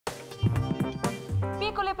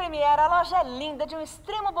Piccolli Premier, a loja é linda, de um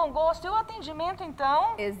extremo bom gosto e o atendimento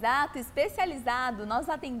então? Exato, especializado. Nós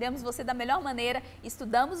atendemos você da melhor maneira,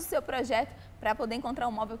 estudamos o seu projeto para poder encontrar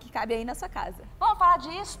um móvel que cabe aí na sua casa. Vamos falar de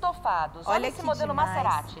estofados. Olha esse modelo demais.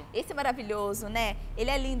 Maserati. Esse é maravilhoso, né? Ele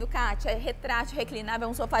é lindo, Kátia, é retrátil, reclinável,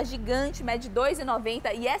 é um sofá gigante, mede R$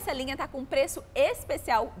 2,90 e essa linha tá com preço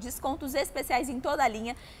especial, descontos especiais em toda a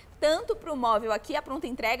linha, tanto para o móvel aqui, a pronta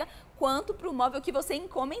entrega, quanto para o móvel que você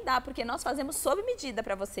encomendar, porque nós fazemos sob medida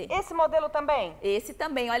para você. Esse modelo também? Esse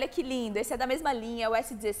também, olha que lindo. Esse é da mesma linha, o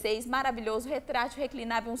S16, maravilhoso, retrátil,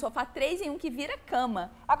 reclinável, um sofá 3 em 1 que vira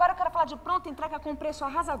cama. Agora eu quero falar de pronta entrega com preço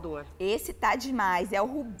arrasador. Esse tá demais, é o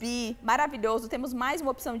Rubi, maravilhoso. Temos mais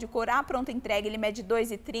uma opção de cor, a pronta entrega, ele mede R$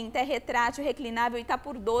 2,30, é retrátil, reclinável e tá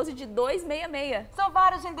por 12 de R$ 2,66. São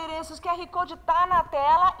vários endereços, QR Code tá na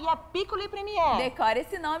tela e é Piccolli Premier. Decora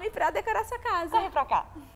esse nome para decorar sua casa. Corre pra cá.